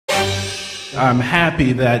I'm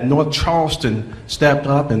happy that North Charleston stepped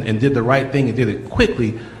up and did the right thing and did it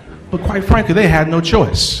quickly, but quite frankly, they had no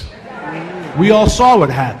choice. We all saw what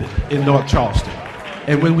happened in North Charleston.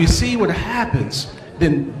 And when we see what happens,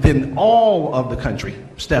 then all of the country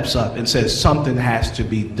steps up and says something has to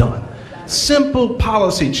be done. Simple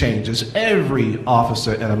policy changes. Every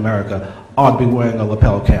officer in America ought to be wearing a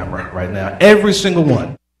lapel camera right now. Every single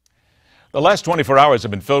one. The last 24 hours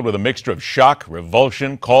have been filled with a mixture of shock,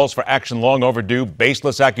 revulsion, calls for action long overdue,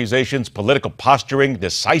 baseless accusations, political posturing,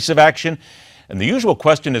 decisive action, and the usual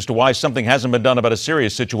question as to why something hasn't been done about a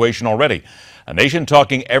serious situation already. A nation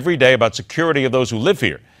talking every day about security of those who live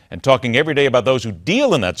here and talking every day about those who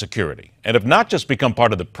deal in that security and have not just become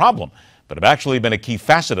part of the problem, but have actually been a key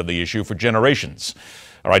facet of the issue for generations.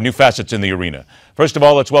 All right, new facets in the arena. First of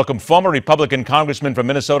all, let's welcome former Republican Congressman from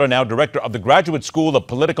Minnesota, now Director of the Graduate School of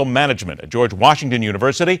Political Management at George Washington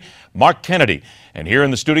University, Mark Kennedy. And here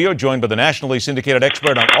in the studio, joined by the nationally syndicated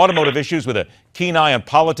expert on automotive issues with a keen eye on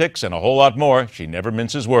politics and a whole lot more, she never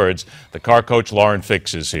minces words, the car coach Lauren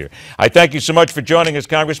Fix is here. I thank you so much for joining us,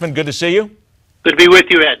 Congressman. Good to see you. Good to be with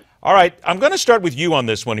you, Ed. All right, I'm going to start with you on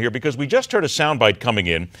this one here because we just heard a soundbite coming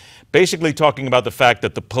in basically talking about the fact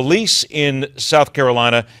that the police in South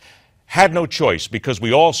Carolina had no choice because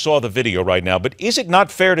we all saw the video right now. But is it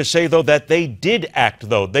not fair to say, though, that they did act,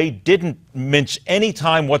 though? They didn't mince any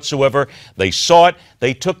time whatsoever. They saw it.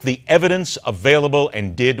 They took the evidence available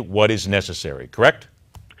and did what is necessary, correct?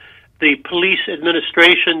 The police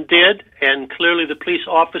administration did, and clearly the police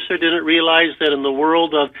officer didn't realize that in the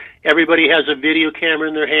world of everybody has a video camera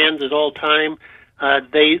in their hands at all time,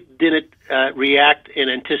 they didn't react and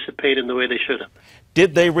anticipate in the way they should have.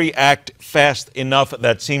 Did they react fast enough?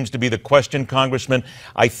 That seems to be the question, Congressman.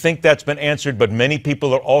 I think that's been answered, but many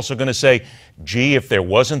people are also going to say, gee, if there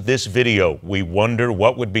wasn't this video, we wonder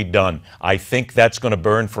what would be done. I think that's going to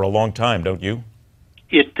burn for a long time, don't you?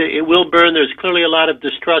 It will burn. There's clearly a lot of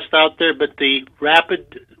distrust out there, but the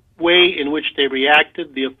rapid way in which they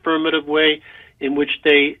reacted, the affirmative way in which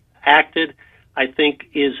they acted, I think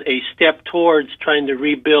is a step towards trying to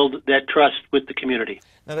rebuild that trust with the community.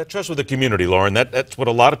 Now, that trust with the community, Lauren, that's what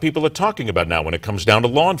a lot of people are talking about now when it comes down to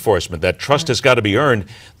law enforcement. That trust has got to be earned.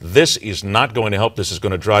 This is not going to help. This is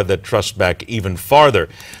going to drive that trust back even farther.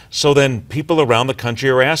 So then people around the country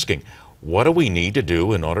are asking, what do we need to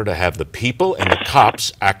do in order to have the people and the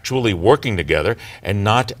cops actually working together and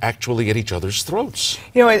not actually at each other's throats?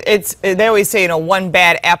 You know, they always say, you know, one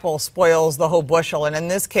bad apple spoils the whole bushel. And in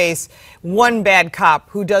this case, one bad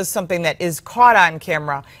cop who does something that is caught on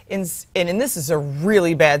camera, and this is a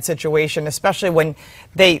really bad situation, especially when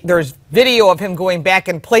there's video of him going back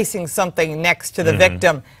and placing something next to the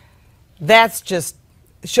victim. That's just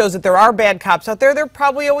shows that there are bad cops out there. There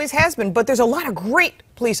probably always has been, but there's a lot of great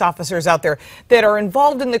police officers out there that are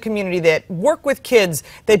involved in the community, that work with kids,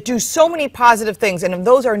 that do so many positive things, and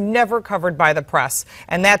those are never covered by the press.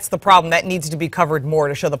 And that's the problem. That needs to be covered more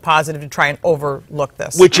to show the positive, to try and overlook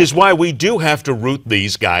this. Which is why we do have to root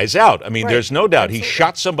these guys out. I mean, Right. There's no doubt. Absolutely. He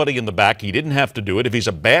shot somebody in the back. He didn't have to do it. If he's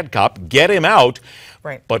a bad cop, get him out.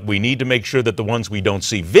 Right. But we need to make sure that the ones we don't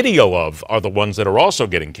see video of are the ones that are also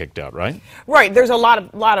getting kicked out, right? Right. There's a lot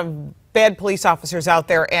of bad police officers out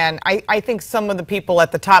there, and I think some of the people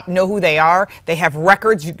at the top know who they are. They have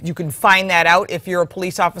records. You can find that out if you're a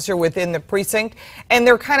police officer within the precinct. And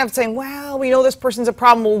they're kind of saying, well, we know this person's a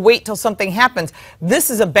problem. We'll wait till something happens. This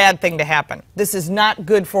is a bad thing to happen. This is not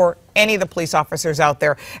good for any of the police officers out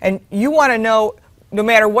there. And you want to know, no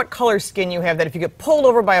matter what color skin you have, that if you get pulled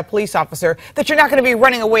over by a police officer, that you're not going to be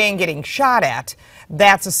running away and getting shot at.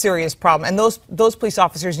 That's a serious problem. And those police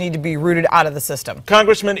officers need to be rooted out of the system.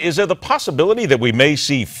 Congressman, is there the possibility that we may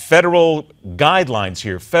see federal guidelines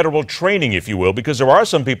here, federal training, if you will? Because there are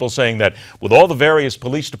some people saying that with all the various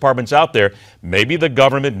police departments out there, maybe the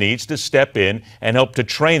government needs to step in and help to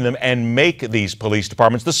train them and make these police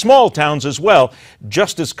departments, the small towns as well,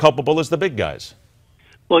 just as culpable as the big guys.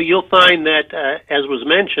 Well, you'll find that, as was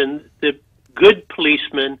mentioned, the good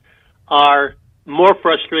policemen are more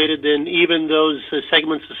frustrated than even those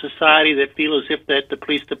segments of society that feel as if that the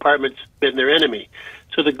police department's been their enemy.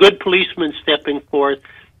 So the good policemen stepping forth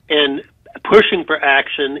and pushing for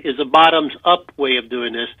action is a bottoms-up way of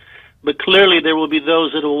doing this. But clearly there will be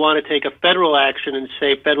those that will want to take a federal action and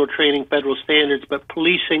say federal training, federal standards, but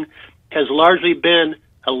policing has largely been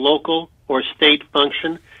a local or state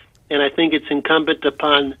function. And I think it's incumbent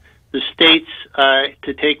upon the states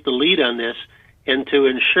to take the lead on this and to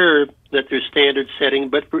ensure that there's standard setting,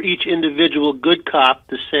 but for each individual good cop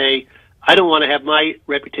to say, I don't want to have my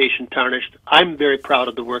reputation tarnished. I'm very proud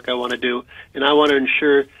of the work I want to do, and I want to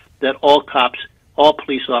ensure that all cops, all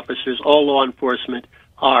police officers, all law enforcement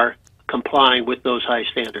are complying with those high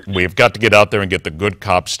standards. We've got to get out there and get the good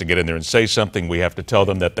cops to get in there and say something. We have to tell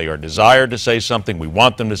them that they are desired to say something. We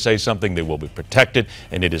want them to say something. They will be protected,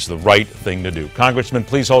 and it is the right thing to do. Congressman,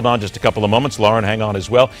 please hold on just a couple of moments. Lauren, hang on as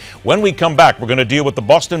well. When we come back, we're going to deal with the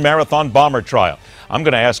Boston Marathon bomber trial. I'm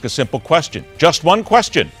going to ask a simple question, just one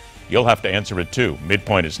question. You'll have to answer it too.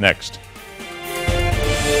 MidPoint is next.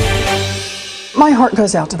 My heart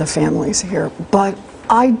goes out to the families here, but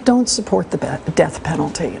I don't support the death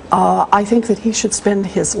penalty. I think that he should spend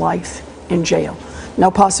his life in jail. No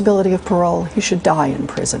possibility of parole. He should die in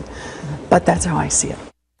prison. But that's how I see it.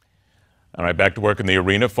 All right, back to work in the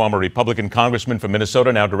arena. Former Republican Congressman from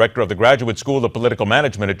Minnesota, now Director of the Graduate School of Political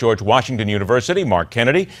Management at George Washington University, Mark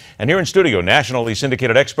Kennedy. And here in studio, nationally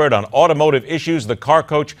syndicated expert on automotive issues, the car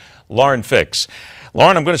coach, Lauren Fix.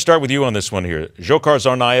 Lauren, I'm going to start with you on this one here. Dzhokhar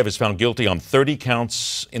Tsarnaev is found guilty on 30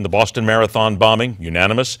 counts in the Boston Marathon bombing,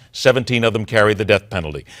 unanimous. 17 of them carry the death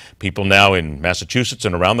penalty. People now in Massachusetts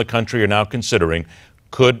and around the country are now considering,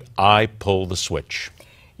 could I pull the switch?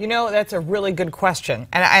 You know, that's a really good question.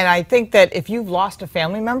 And I think that if you've lost a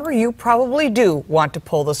family member, you probably do want to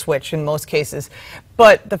pull the switch in most cases.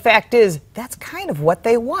 But the fact is, that's kind of what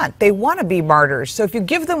they want. They want to be martyrs. So if you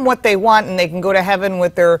give them what they want and they can go to heaven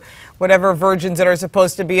with their whatever virgins that are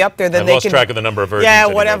supposed to be up there, then I lost track of the number of virgins. Yeah,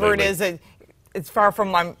 whatever it is. It's far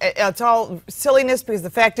from it's all silliness, because the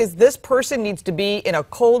fact is this person needs to be in a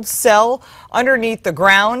cold cell underneath the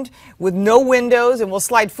ground with no windows, and we'll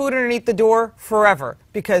slide food underneath the door forever,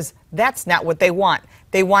 because that's not what they want.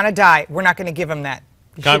 They want to die. We're not going to give them that.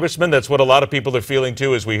 Congressman, that's what a lot of people are feeling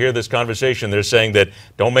too as we hear this conversation. They're saying that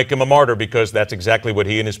don't make him a martyr, because that's exactly what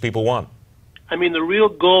he and his people want. I mean, the real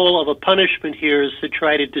goal of a punishment here is to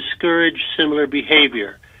try to discourage similar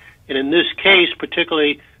behavior. And in this case,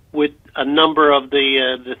 particularly with a number of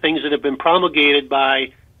the things that have been promulgated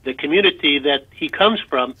by the community that he comes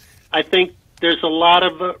from, I think there's a lot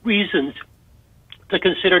of reasons to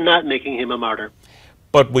consider not making him a martyr.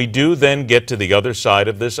 But we do then get to the other side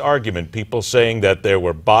of this argument. People saying that there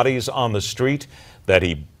were bodies on the street, that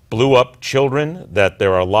he blew up children, that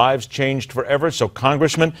there are lives changed forever. So,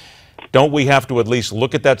 Congressman, don't we have to at least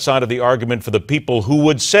look at that side of the argument for the people who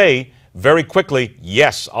would say very quickly,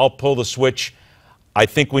 yes, I'll pull the switch? I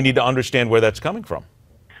think we need to understand where that's coming from.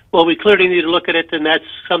 Well, we clearly need to look at it, and that's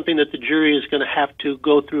something that the jury is going to have to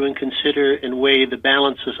go through and consider and weigh the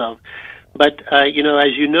balances of. But, you know,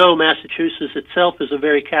 as you know, Massachusetts itself is a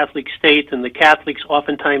very Catholic state, and the Catholics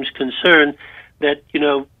oftentimes concern that, you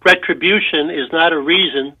know, retribution is not a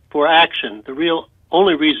reason for action. The real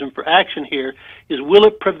only reason for action here is, will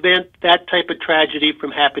it prevent that type of tragedy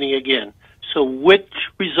from happening again? So which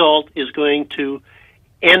result is going to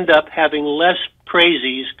end up having less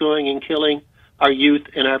crazies going and killing our youth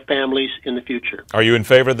and our families in the future? Are you in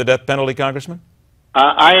favor of the death penalty, Congressman?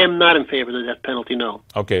 I am not in favor of the death penalty, no.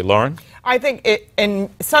 Okay, Lauren? I think in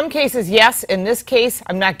some cases, yes. In this case,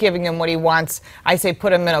 I'm not giving him what he wants. I say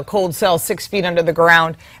put him in a cold cell 6 feet under the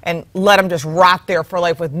ground and let him just rot there for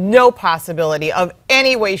life with no possibility of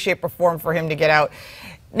any way, shape, or form for him to get out.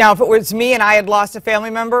 Now, if it was me and I had lost a family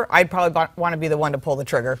member, I'd probably want to be the one to pull the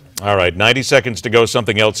trigger. All right, 90 seconds to go.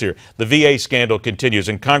 Something else here. The VA scandal continues.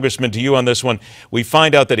 And, Congressman, to you on this one, we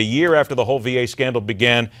find out that a year after the whole VA scandal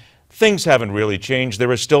began, things haven't really changed. There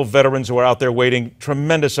are still veterans who are out there waiting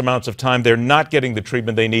tremendous amounts of time. They're not getting the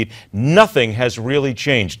treatment they need. Nothing has really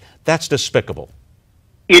changed. That's despicable.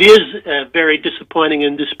 It is very disappointing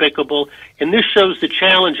and despicable. And this shows the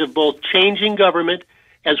challenge of both changing government,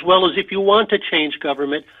 as well as, if you want to change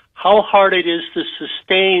government, how hard it is to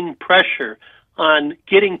sustain pressure on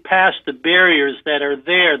getting past the barriers that are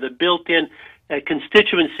there, the built-in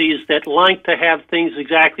constituencies that like to have things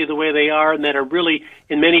exactly the way they are, and that are really,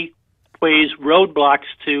 in many ways, roadblocks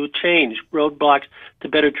to change, roadblocks to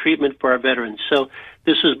better treatment for our veterans. So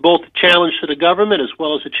this is both a challenge to the government as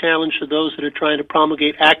well as a challenge to those that are trying to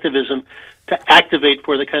promulgate activism to activate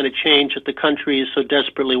for the kind of change that the country is so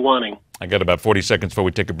desperately wanting. I got about 40 seconds before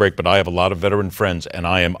we take a break, but I have a lot of veteran friends, and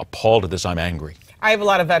I am appalled at this. I'm angry. I have a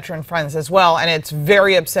lot of veteran friends as well, and it's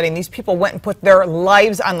very upsetting. These people went and put their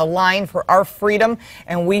lives on the line for our freedom,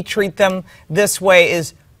 and we treat them this way.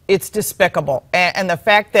 It's despicable. And the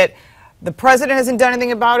fact that the president hasn't done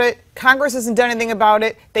anything about it, Congress hasn't done anything about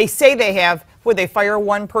it, they say they have. Would they fire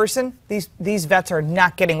one person? These vets are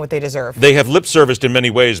not getting what they deserve. They have lip serviced in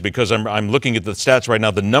many ways, because I'm looking at the stats right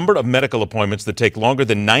now. The number of medical appointments that take longer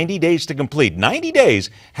than 90 days to complete, 90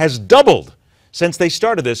 days, has doubled since they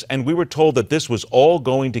started this, and we were told that this was all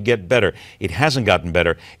going to get better. It hasn't gotten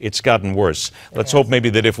better. It's gotten worse. Let's hope maybe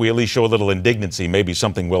that if we at least show a little indignancy, maybe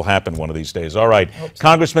something will happen one of these days. All right.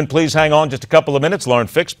 Congressman, please hang on just a couple of minutes. Lauren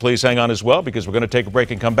Fix, please hang on as well, because we're going to take a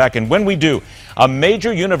break and come back. And when we do, a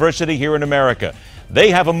major university here in America, they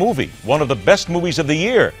have a movie, one of the best movies of the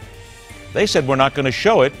year. They said we're not going to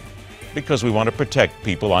show it because we want to protect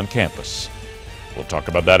people on campus. We'll talk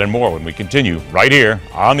about that and more when we continue right here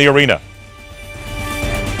on The Arena.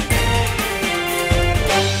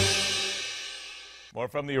 More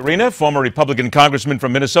from The Arena, former Republican Congressman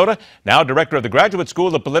from Minnesota, now Director of the Graduate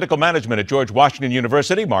School of Political Management at George Washington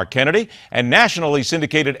University, Mark Kennedy, and nationally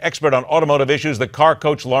syndicated expert on automotive issues, the car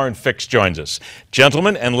coach Lauren Fix joins us.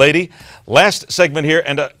 Gentlemen and lady, last segment here,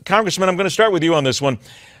 and Congressman, I'm going to start with you on this one.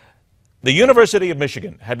 The University of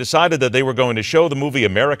Michigan had decided that they were going to show the movie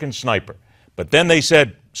American Sniper, but then they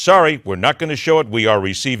said, sorry, we're not going to show it. We are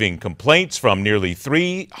receiving complaints from nearly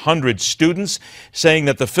 300 students saying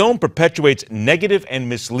that the film perpetuates negative and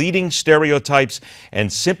misleading stereotypes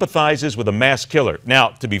and sympathizes with a mass killer. Now,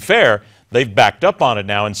 to be fair, they've backed up on it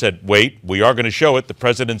now and said, wait, we are going to show it. The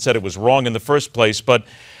president said it was wrong in the first place. But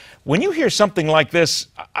when you hear something like this,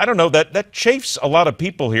 I don't know, that chafes a lot of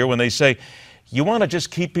people here when they say, you want to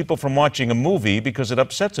just keep people from watching a movie because it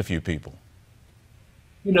upsets a few people.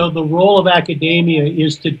 You know, the role of academia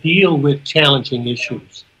is to deal with challenging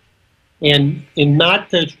issues and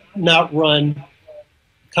not to run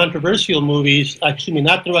controversial movies, not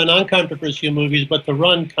to run uncontroversial movies, but to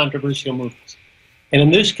run controversial movies. And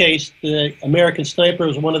in this case, the American Sniper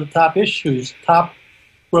is one of the top issues, top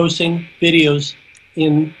grossing videos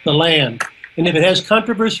in the land. And if it has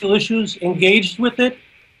controversial issues engaged with it,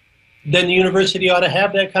 then the university ought to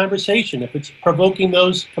have that conversation. If it's provoking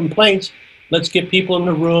those complaints, let's get people in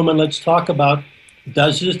the room and let's talk about,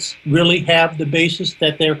 does this really have the basis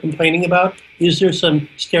that they're complaining about? Is there some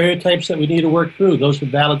stereotypes that we need to work through? Those are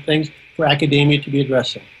valid things for academia to be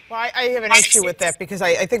addressing. Well, I have an issue with that because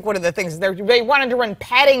I think one of the things, they wanted to run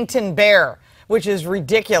Paddington Bear, which is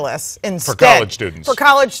ridiculous. Instead, for college students. For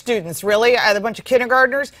college students, really? A bunch of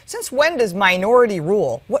kindergartners? Since when does minority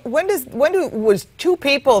rule? When was 2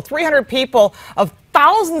 people, 300 people of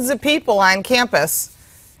thousands of people on campus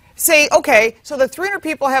say, okay, so the 300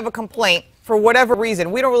 people have a complaint for whatever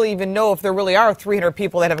reason. We don't really even know if there really are 300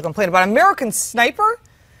 people that have a complaint about American Sniper.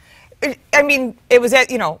 I mean, it was at,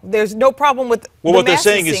 there's no problem with well, what they're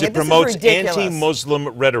saying is it promotes anti-Muslim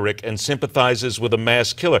rhetoric and sympathizes with a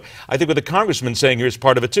mass killer. I think what the congressman's saying here is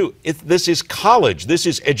part of it, too. This is college. This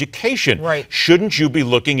is education. Right. Shouldn't you be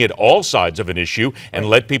looking at all sides of an issue and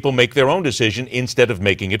let people make their own decision instead of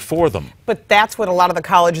making it for them? But that's what a lot of the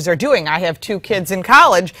colleges are doing. I have 2 kids in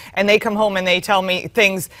college, and they come home and they tell me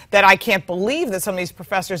things that I can't believe that some of these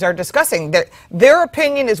professors are discussing. Their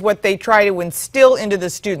opinion is what they try to instill into the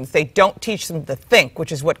students. They don't teach them to think,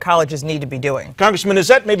 which is what colleges need to be doing. Congressman, is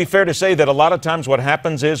that maybe fair to say that a lot of times what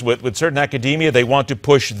happens is with certain academia, they want to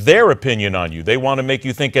push their opinion on you. They want to make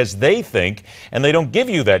you think as they think, and they don't give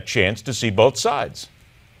you that chance to see both sides.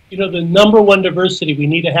 You know, the number one diversity we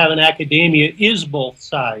need to have in academia is both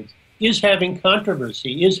sides, is having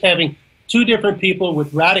controversy, is having 2 different people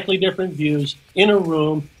with radically different views in a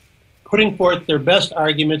room, putting forth their best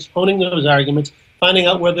arguments, honing those arguments, finding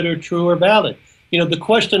out whether they're true or valid. You know, the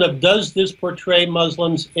question of does this portray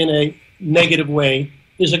Muslims in a negative way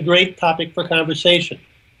is a great topic for conversation.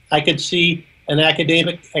 I could see an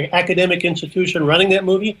academic institution running that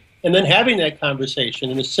movie and then having that conversation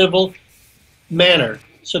in a civil manner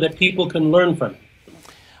so that people can learn from it.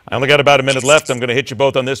 I only got about a minute left. I'm going to hit you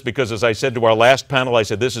both on this because, as I said to our last panel, I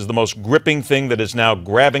said this is the most gripping thing that is now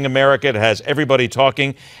grabbing America. It has everybody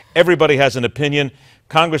talking. Everybody has an opinion.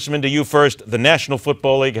 Congressman, to you first. The National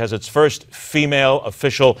Football League has its first female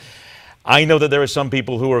official. I know that there are some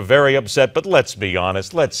people who are very upset, but let's be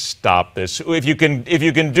honest. Let's stop this. If you can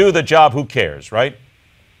do the job, who cares, right?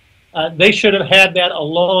 They should have had that a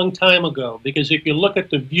long time ago, because if you look at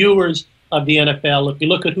the viewers of the NFL, if you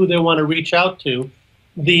look at who they want to reach out to,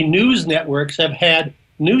 the news networks have had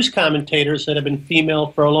news commentators that have been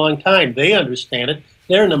female for a long time. They understand it.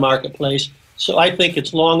 They're in the marketplace. So I think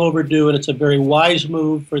it's long overdue, and it's a very wise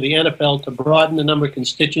move for the NFL to broaden the number of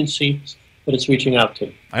constituencies that it's reaching out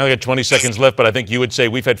to. I only got 20 seconds left, but I think you would say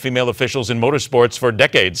we've had female officials in motorsports for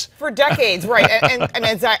decades. For decades, right. And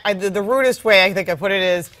as the rudest way I think I put it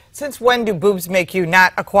is, since when do boobs make you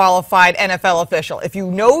not a qualified NFL official? If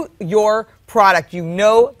you know your product, you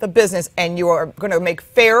know the business, and you are going to make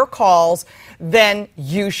fair calls, then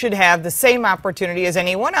you should have the same opportunity as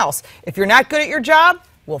anyone else. If you're not good at your job,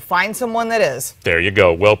 we'll find someone that is. There you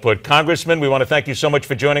go. Well put. Congressman, we want to thank you so much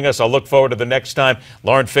for joining us. I'll look forward to the next time.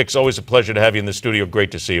 Lauren Fix, always a pleasure to have you in the studio.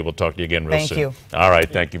 Great to see you. We'll talk to you again real soon. Thank you. All right.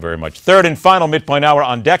 Thank you very much. Third and final MidPoint Hour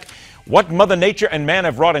on deck. What Mother Nature and man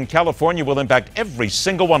have wrought in California will impact every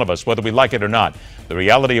single one of us, whether we like it or not. The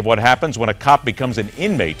reality of what happens when a cop becomes an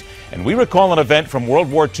inmate. And we recall an event from World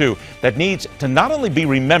War II that needs to not only be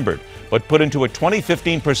remembered, but put into a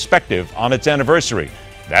 2015 perspective on its anniversary.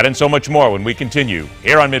 That and so much more when we continue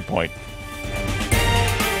here on MidPoint.